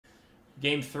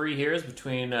Game 3 here is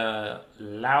between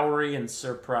Lowry and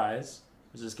Surprise.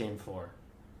 Or is this Game 4?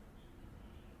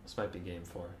 This might be Game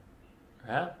 4.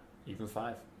 Yeah, even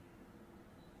 5.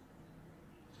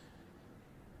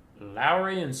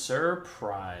 Lowry and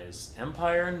Surprise.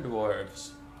 Empire and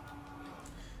Dwarves.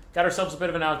 Got ourselves a bit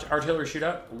of an artillery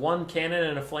shootout. One cannon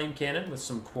and a flame cannon with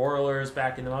some quarrelers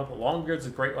backing them up. Longbeards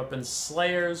with great weapons.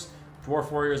 Slayers.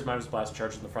 Dwarf warriors, minus blast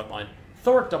charges in the front line.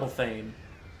 Thoric double thane.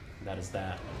 And that is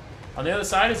that. On the other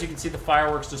side, as you can see the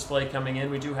fireworks display coming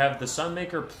in, we do have the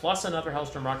Sunmaker plus another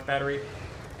Hellstorm rocket battery.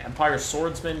 Empire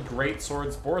Swordsman, Great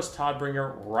Swords, Boris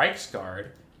Todbringer,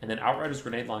 Reichsguard, and then Outriders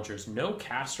grenade launchers. No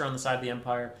caster on the side of the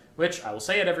Empire, which I will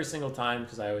say it every single time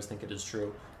because I always think it is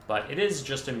true. But it is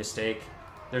just a mistake.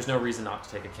 There's no reason not to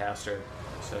take a caster,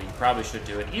 so you probably should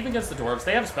do it. Even against the Dwarves,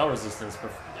 they have spell resistance,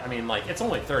 but I mean, like, it's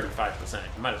only 35%.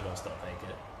 You might as well still take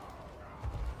it.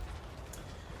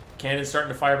 Cannon's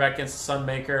starting to fire back against the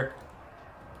Sunmaker,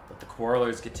 but the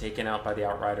Quarrelers get taken out by the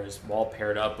Outriders, while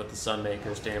paired up with the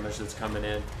Sunmaker's damage that's coming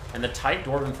in. And the tight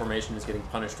Dwarven formation is getting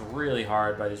punished really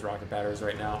hard by these rocket batteries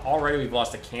right now. Already we've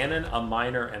lost a Cannon, a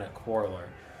Miner, and a Quarreler.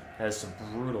 That is some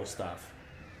brutal stuff.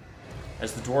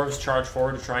 As the Dwarves charge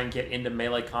forward to try and get into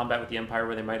melee combat with the Empire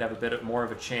where they might have a bit more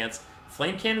of a chance,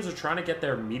 Flame Cannons are trying to get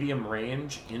their medium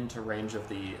range into range of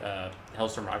the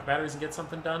Hellstorm rocket batteries and get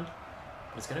something done.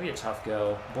 It's going to be a tough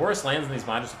go. Boris lands in these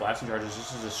minus blasting charges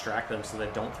just to distract them so they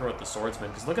don't throw at the Swordsman,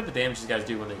 because look at the damage these guys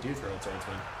do when they do throw at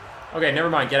Swordsman. Okay, never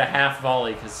mind. Get a half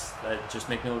volley, because that just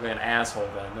makes me look like an asshole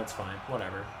then. That's fine.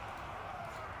 Whatever.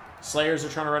 Slayers are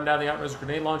trying to run down the Outriders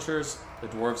grenade launchers. The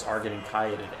Dwarves are getting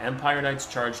kited. Empire Knights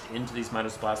charged into these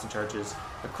minus blasting charges.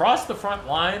 Across the front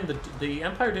line, the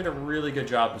Empire did a really good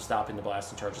job of stopping the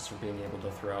blasting charges from being able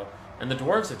to throw. And the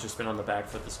Dwarves have just been on the back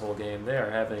foot this whole game. They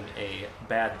are having a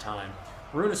bad time.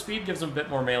 Rune of Speed gives them a bit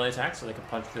more melee attack, so they can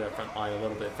punch through that front line a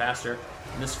little bit faster.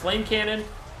 And this Flame Cannon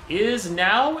is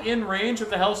now in range of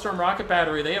the Hellstorm rocket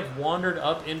battery. They have wandered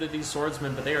up into these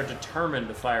swordsmen, but they are determined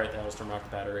to fire at the Hellstorm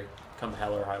rocket battery come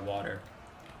hell or high water.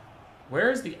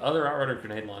 Where is the other Outrider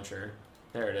grenade launcher?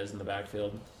 There it is in the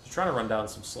backfield. He's trying to run down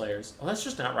some Slayers. Oh, that's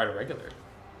just an Outrider regular.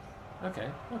 Okay,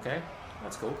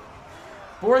 that's cool.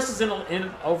 Boris is in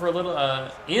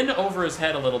over his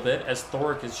head a little bit as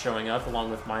Thoric is showing up along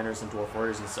with miners and dwarf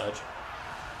warriors and such.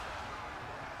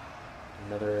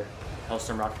 Another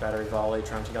Hellstorm rocket battery volley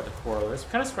trying to take out the Quarrelers.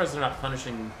 I'm kind of surprised they're not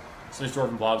punishing some of these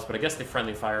dwarven blobs, but I guess the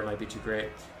friendly fire might be too great.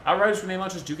 Outriders grenade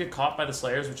launchers do get caught by the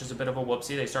Slayers, which is a bit of a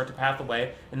whoopsie. They start to path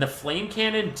away, and the Flame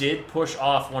Cannon did push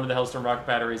off one of the Hellstorm rocket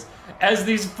batteries as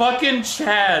these fucking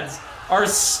Chads are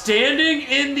standing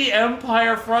in the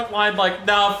Empire front line like,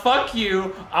 nah, fuck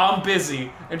you, I'm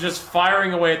busy, and just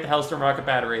firing away at the Hellstorm rocket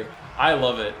battery. I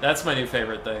love it. That's my new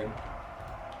favorite thing.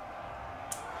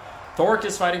 Thoric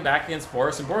is fighting back against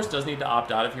Boris, and Boris does need to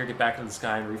opt out of here, get back into the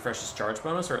sky and refresh his charge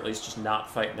bonus, or at least just not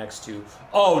fight next to...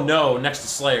 Oh no, next to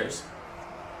Slayers.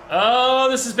 Oh,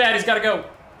 this is bad. He's got to go.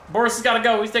 Boris has got to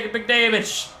go. He's taking big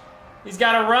damage. He's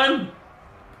got to run.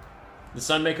 The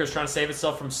Sunmaker is trying to save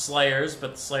itself from Slayers,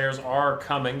 but the Slayers are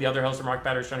coming. The other Hellstorm rocket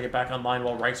battery is trying to get back online,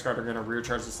 while Reichsguard are going to rear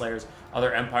charge the Slayers.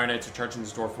 Other Empire Knights are charging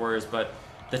these Dwarf Warriors, but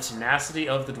the tenacity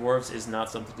of the Dwarves is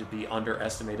not something to be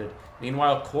underestimated.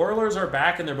 Meanwhile, Quarrelers are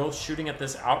back, and they're both shooting at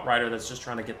this Outrider that's just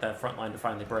trying to get that front line to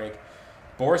finally break.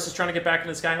 Boris is trying to get back in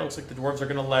the sky, and it looks like the Dwarves are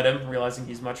going to let him, realizing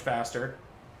he's much faster.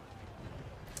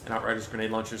 And Outriders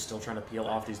grenade launchers still trying to peel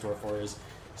off these Dwarf Warriors.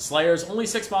 Slayers, only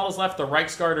 6 models left. The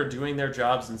Reichsguard are doing their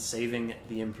jobs and saving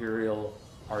the Imperial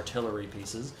artillery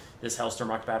pieces. This Hellstorm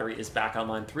rocket battery is back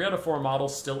online. 3 out of 4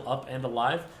 models still up and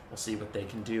alive. We'll see what they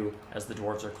can do as the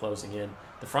Dwarves are closing in.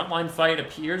 The frontline fight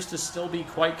appears to still be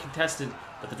quite contested,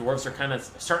 but the Dwarves are kind of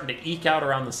starting to eke out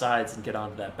around the sides and get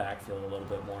onto that backfield a little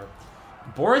bit more.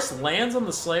 Boris lands on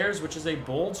the Slayers, which is a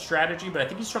bold strategy, but I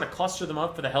think he's trying to cluster them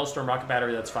up for the Hellstorm rocket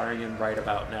battery that's firing in right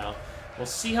about now. We'll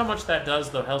see how much that does,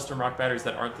 though Hellstorm rocket batteries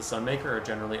that aren't the Sunmaker are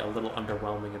generally a little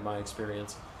underwhelming in my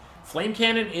experience. Flame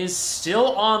Cannon is still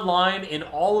online in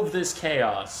all of this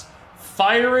chaos,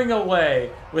 firing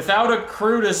away without a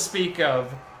crew to speak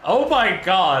of. Oh my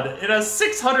god, it has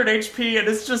 600 HP and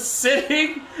it's just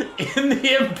sitting in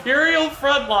the Imperial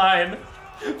front line,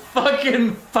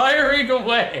 fucking firing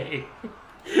away.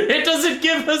 It doesn't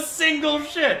give a single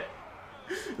shit.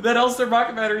 That Hellstorm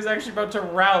rocket battery is actually about to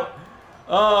rout.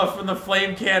 Oh, from the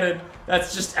Flame Cannon.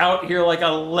 That's just out here like a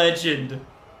legend.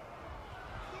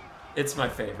 It's my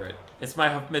favorite. It's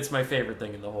my favorite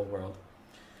thing in the whole world.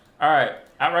 Alright,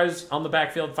 Outriders on the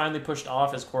backfield finally pushed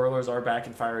off as Quarrelers are back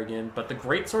and fire again, but the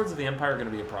Great Swords of the Empire are going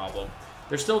to be a problem.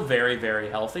 They're still very, very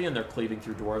healthy, and they're cleaving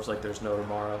through Dwarves like there's no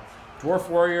tomorrow. Dwarf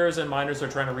Warriors and Miners are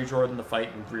trying to rejoin the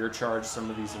fight and rear charge some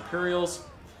of these Imperials.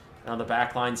 And on the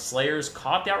back line, Slayers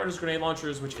caught the Outriders' grenade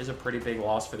launchers, which is a pretty big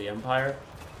loss for the Empire.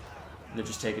 And they're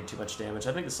just taking too much damage.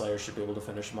 I think the Slayers should be able to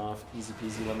finish them off. Easy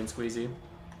peasy, lemon squeezy.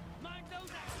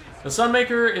 The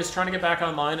Sunmaker is trying to get back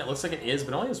online. It looks like it is,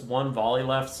 but it only has one volley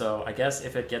left, so I guess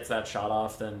if it gets that shot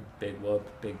off, then big whoop,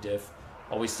 big diff.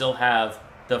 While we still have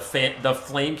the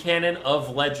Flame Cannon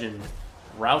of Legend.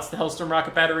 Routes the Hellstorm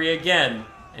Rocket Battery again,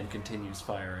 and continues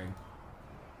firing.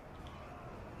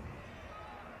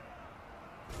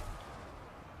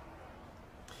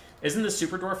 Isn't the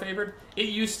Super Dwarf favored? It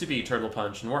used to be Turtle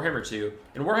Punch in Warhammer 2.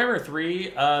 In Warhammer 3,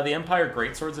 the Empire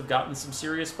Greatswords have gotten some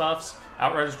serious buffs.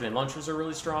 Outriders Grenade Launchers are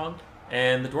really strong.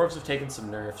 And the Dwarves have taken some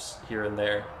nerfs here and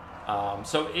there.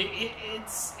 So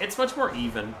it's much more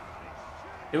even.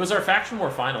 It was our Faction War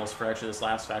Finals for actually this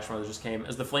last Faction War that just came,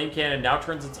 as the Flame Cannon now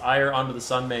turns its ire onto the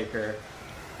Sunmaker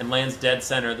and lands dead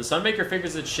center. The Sunmaker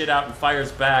figures its shit out and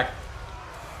fires back.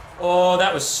 Oh,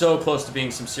 that was so close to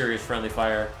being some serious friendly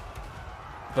fire.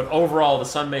 But overall, the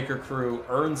Sunmaker crew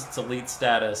earns its elite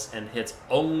status and hits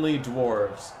only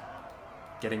dwarves,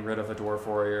 getting rid of a Dwarf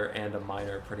Warrior and a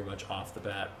Miner pretty much off the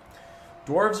bat.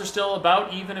 Dwarves are still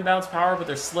about even in bounce power, but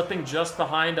they're slipping just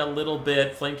behind a little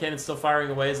bit. Flame Cannon's still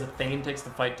firing away as the Thane takes the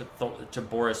fight to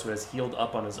Boris, who has healed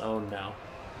up on his own now.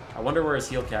 I wonder where his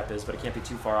heal cap is, but it can't be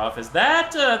too far off. As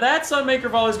that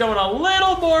Sunmaker volley is going a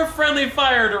little more friendly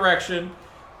fire direction,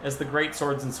 as the Great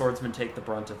Swords and Swordsmen take the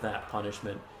brunt of that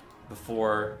punishment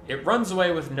before it runs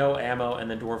away with no ammo, and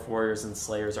then Dwarf Warriors and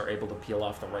Slayers are able to peel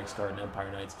off the Reiksguard and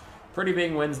Empire Knights. Pretty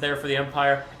big wins there for the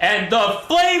Empire. And the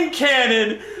Flame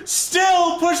Cannon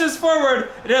still pushes forward.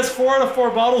 It has 4 out of 4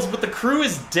 bottles, but the crew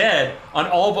is dead on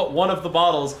all but one of the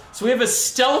bottles. So we have a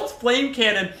stealth Flame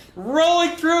Cannon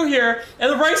rolling through here, and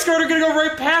the Reiksguard are going to go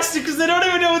right past it because they don't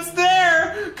even know it's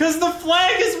there, because the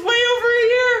flag is way over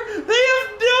here. They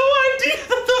have no idea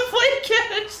that the Flame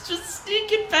Cannon is just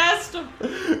sneaking past them.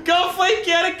 Go, Flame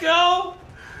Cannon, go!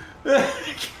 Go,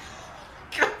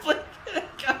 Flame Cannon,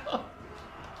 go!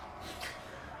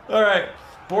 Alright,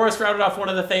 Boris routed off one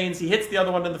of the Thanes. He hits the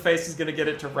other one in the face. He's going to get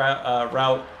it to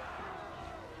rout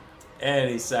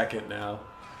any second now.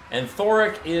 And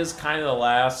Thoric is kind of the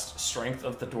last strength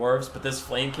of the Dwarves, but this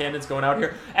Flame Cannon's going out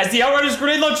here. As the Outriders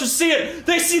Grenade Launchers see it,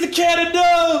 they see the cannon.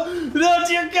 No! No,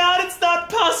 dear God, it's not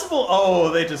possible. Oh,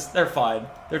 they're fine.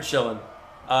 They're chilling.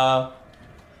 That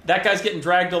guy's getting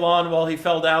dragged along while he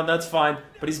fell down. That's fine,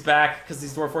 but he's back because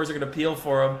these Dwarf Warriors are going to peel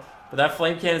for him. But that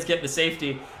Flame Cannon's getting to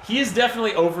safety. He is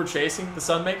definitely over-chasing the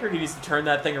Sunmaker. He needs to turn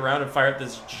that thing around and fire at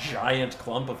this giant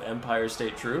clump of Empire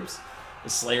State troops. The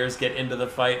Slayers get into the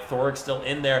fight. Thoric's still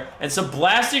in there. And some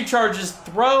blasting charges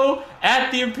throw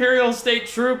at the Imperial State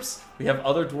troops. We have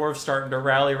other dwarves starting to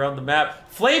rally around the map.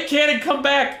 Flame Cannon, come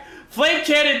back! Flame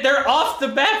Cannon, they're off the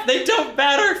map! They don't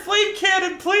matter! Flame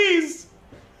Cannon, please!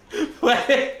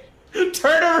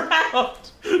 Turn around!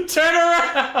 Turn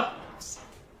around!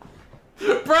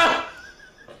 Bro!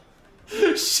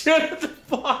 Shoot at the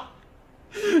blob!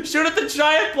 Shoot at the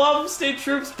giant blob of state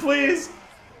troops, please!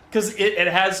 Because it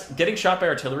has... Getting shot by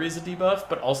artillery is a debuff,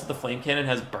 but also the Flame Cannon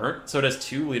has burnt, so it has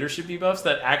 2 leadership debuffs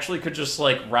that actually could just,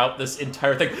 like, route this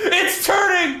entire thing. It's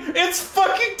turning! It's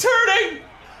fucking turning!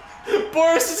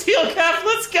 Boris's heal cap,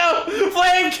 let's go!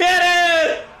 Flame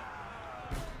Cannon!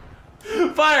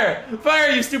 Fire!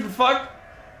 Fire, you stupid fuck!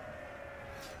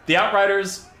 The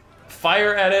Outriders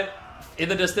fire at it in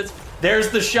the distance. There's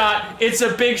the shot. It's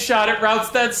a big shot. It routes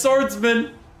that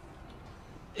swordsman.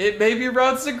 It maybe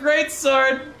routes a great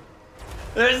sword.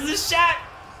 There's the shot.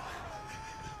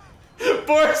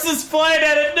 Boris is flying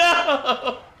at it.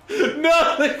 No!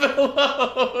 No, leave it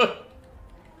alone.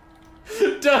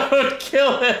 Don't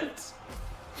kill it.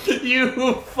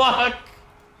 You fuck.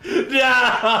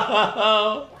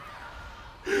 No!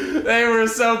 They were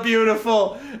so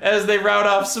beautiful as they rout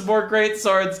off some more great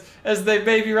swords, as they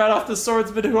maybe rout off the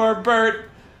swordsmen who are burnt.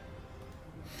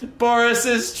 Boris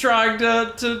is trying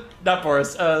not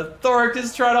Boris, Thoric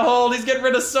is trying to hold. He's getting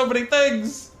rid of so many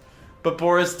things. But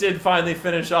Boris did finally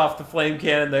finish off the Flame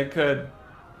Cannon that could.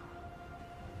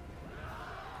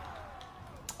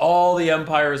 All the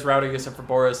Empire is routing except for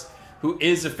Boris, who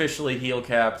is officially heal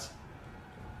capped.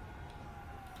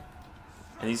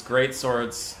 And these great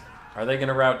swords, are they going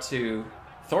to route too?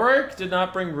 Thoric did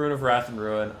not bring Rune of Wrath and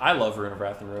Ruin. I love Rune of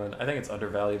Wrath and Ruin. I think it's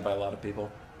undervalued by a lot of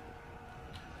people.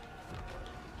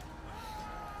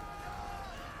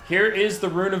 Here is the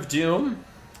Rune of Doom,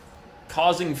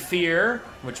 causing fear,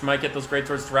 which might get those great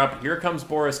swords to rout. But here comes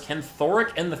Boris. Can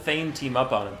Thoric and the Thane team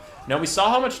up on him? Now, we saw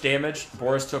how much damage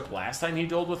Boris took last time he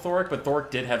dueled with Thoric, but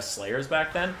Thoric did have Slayers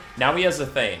back then. Now he has a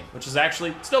Thane, which is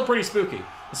actually still pretty spooky.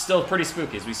 It's still pretty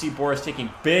spooky as we see Boris taking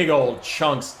big old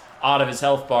chunks out of his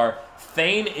health bar.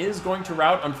 Thane is going to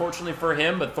rout, unfortunately for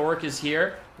him, but Thoric is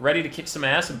here, ready to kick some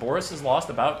ass, and Boris has lost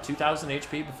about 2,000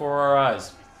 HP before our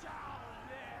eyes.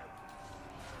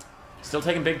 Still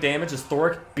taking big damage as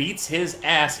Thoric beats his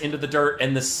ass into the dirt,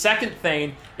 and the second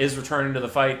Thane is returning to the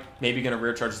fight, maybe going to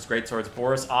rear charge his greatswords.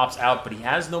 Boris opts out, but he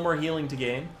has no more healing to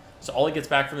gain, so all he gets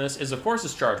back from this is, of course,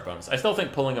 his charge bonus. I still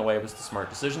think pulling away was the smart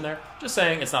decision there. Just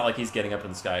saying, it's not like he's getting up in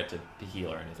the sky to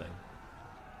heal or anything.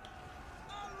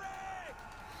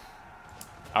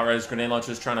 Outriders Grenade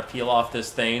Launcher is trying to peel off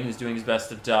this Thane, who's doing his best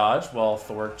to dodge, while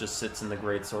Thoric just sits in the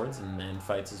greatswords and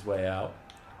fights his way out.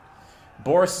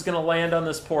 Boris is going to land on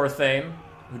this poor Thane,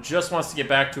 who just wants to get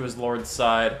back to his lord's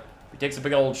side. He takes a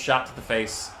big old shot to the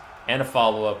face, and a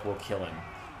follow-up will kill him.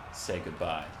 Say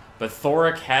goodbye. But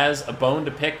Thoric has a bone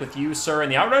to pick with you, sir, and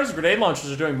the Outriders Grenade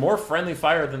Launchers are doing more friendly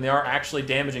fire than they are actually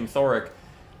damaging Thoric.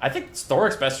 I think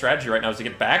Thoric's best strategy right now is to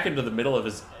get back into the middle of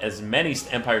as many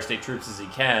Empire State troops as he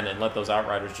can and let those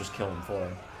Outriders just kill him for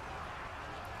him.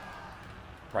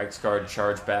 Pike's Guard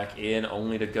charge back in,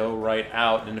 only to go right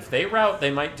out. And if they rout,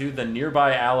 they might do the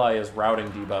nearby ally as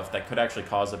routing debuff. That could actually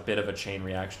cause a bit of a chain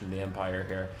reaction in the Empire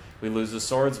here. We lose a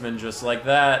swordsman just like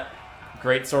that.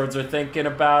 Great swords are thinking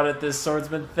about it. This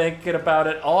swordsman thinking about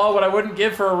it. Oh, what I wouldn't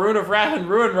give for a Rune of Wrath and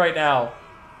Ruin right now.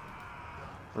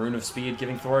 Rune of Speed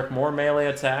giving Thoric more melee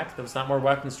attack. There was not more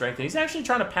weapon strength. And he's actually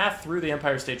trying to path through the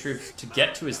Empire State troops to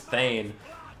get to his Thane.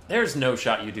 There's no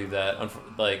shot you do that.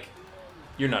 Like,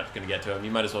 you're not going to get to him.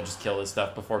 You might as well just kill his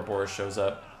stuff before Boris shows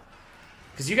up.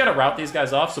 Because you got to route these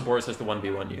guys off so Boris has to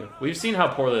 1v1 you. We've seen how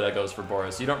poorly that goes for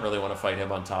Boris. You don't really want to fight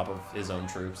him on top of his own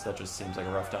troops. That just seems like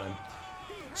a rough time.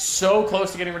 So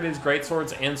close to getting rid of his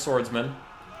greatswords and swordsmen.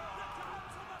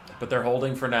 But they're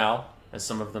holding for now, as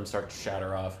some of them start to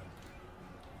shatter off.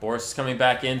 Boris is coming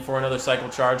back in for another cycle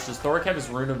charge. Does Thoric have his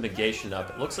Rune of Negation up?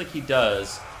 It looks like he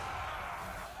does.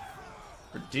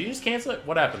 Did he just cancel it?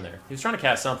 What happened there? He was trying to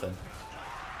cast something.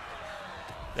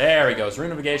 There he goes.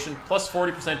 Rune of Negation, plus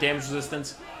 40% damage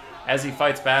resistance as he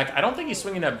fights back. I don't think he's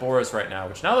swinging at Boris right now,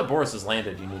 which now that Boris has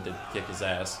landed, you need to kick his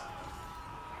ass.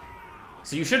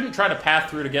 So you shouldn't try to path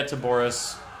through to get to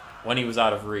Boris when he was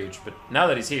out of reach, but now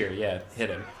that he's here, yeah, hit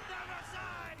him.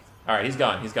 Alright, he's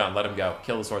gone. He's gone. Let him go.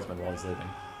 Kill the swordsman while he's leaving.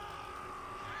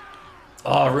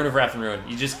 Oh, Rune of Wrath and Ruin.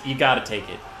 You gotta take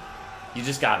it. You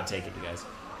just gotta take it, you guys.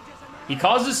 He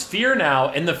causes fear now,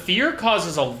 and the fear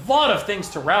causes a lot of things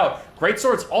to rout.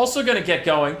 Greatsword's also gonna get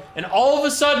going, and all of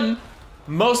a sudden,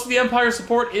 most of the Empire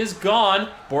support is gone.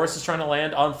 Boris is trying to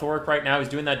land on Thoric right now. He's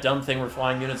doing that dumb thing where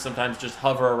flying units sometimes just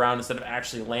hover around instead of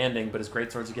actually landing, but his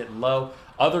greatswords are getting low.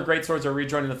 Other greatswords are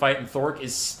rejoining the fight, and Thoric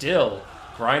is still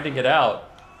grinding it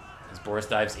out as Boris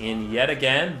dives in yet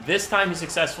again. This time he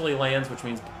successfully lands, which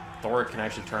means Thoric can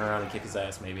actually turn around and kick his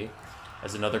ass, maybe.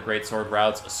 As another greatsword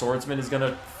routs, a swordsman is going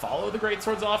to follow the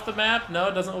greatswords off the map. No,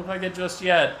 it doesn't look like it just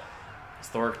yet. As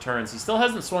Thoric turns, he still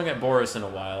hasn't swung at Boris in a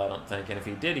while, I don't think, and if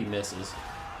he did, he misses.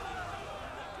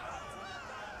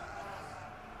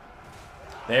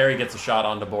 There he gets a shot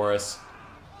onto Boris.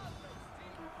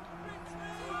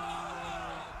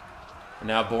 And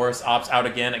now Boris opts out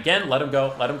again. Again, let him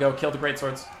go. Let him go. Kill the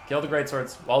greatswords. Kill the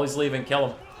greatswords. While he's leaving, kill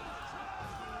him.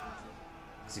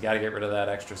 Because you got to get rid of that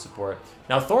extra support.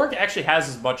 Now, Thoric actually has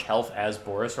as much health as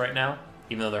Boris right now.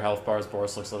 Even though their health bars,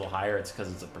 Boris looks a little higher. It's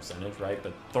because it's a percentage, right?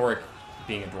 But Thoric,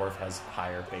 being a dwarf, has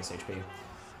higher base HP.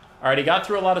 Alright, he got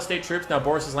through a lot of state troops. Now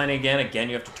Boris is landing again. Again,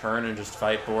 you have to turn and just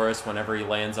fight Boris whenever he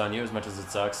lands on you, as much as it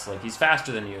sucks. Like, he's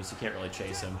faster than you, so you can't really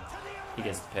chase him. He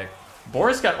gets the pick.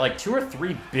 Boris got like 2 or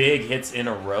 3 big hits in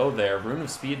a row there. Rune of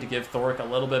Speed to give Thoric a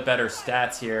little bit better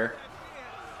stats here.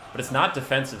 But it's not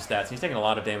defensive stats. He's taking a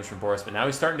lot of damage from Boris, but now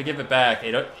he's starting to give it back.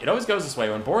 It always goes this way.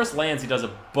 When Boris lands, he does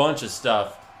a bunch of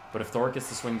stuff. But if Thoric gets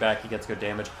to swing back, he gets good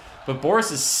damage. But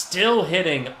Boris is still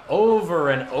hitting over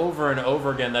and over and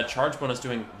over again. That charge bonus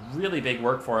doing really big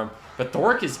work for him. But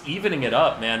Thoric is evening it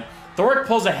up, man. Thoric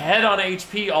pulls ahead on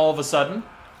HP all of a sudden.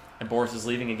 And Boris is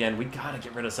leaving again. We gotta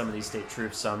get rid of some of these state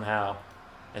troops somehow.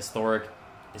 As Thoric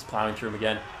is plowing through him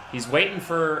again. He's waiting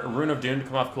for a Rune of Doom to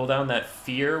come off cooldown. That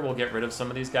fear will get rid of some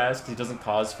of these guys because he doesn't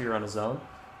cause fear on his own.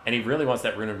 And he really wants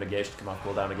that Rune of Negation to come off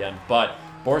cooldown again. But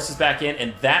Boris is back in,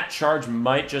 and that charge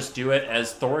might just do it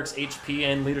as Thoric's HP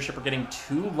and leadership are getting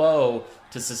too low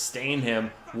to sustain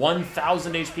him.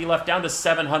 1,000 HP left, down to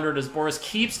 700 as Boris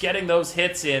keeps getting those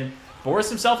hits in. Boris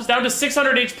himself is down to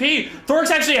 600 HP.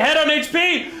 Thoric's actually ahead on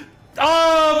HP.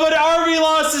 Oh, but army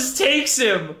losses takes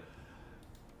him.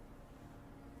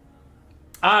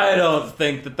 I don't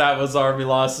think that was army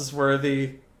losses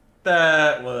worthy.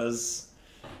 That was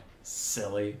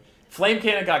silly. Flame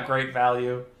Cannon got great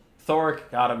value. Thoric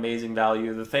got amazing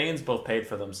value. The Thanes both paid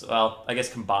for themselves. Well, I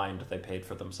guess combined they paid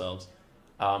for themselves.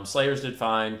 Slayers did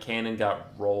fine. Cannon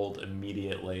got rolled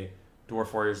immediately.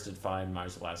 Dwarf Warriors did fine.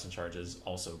 Myers Blast and Charges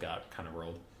also got kind of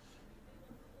rolled.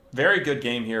 Very good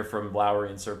game here from Lowry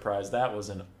and Surprise. That was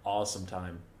an awesome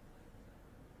time.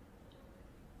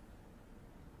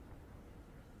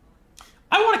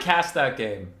 I want to cast that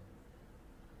game.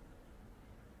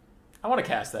 I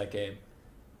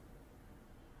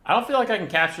don't feel like I can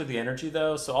capture the energy,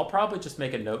 though, so I'll probably just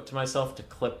make a note to myself to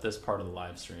clip this part of the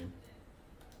live stream.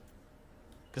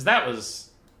 Because that was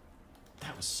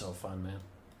so fun, man.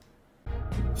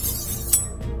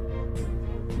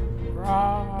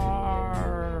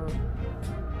 Roar.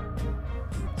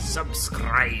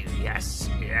 Subscribe,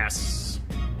 yes.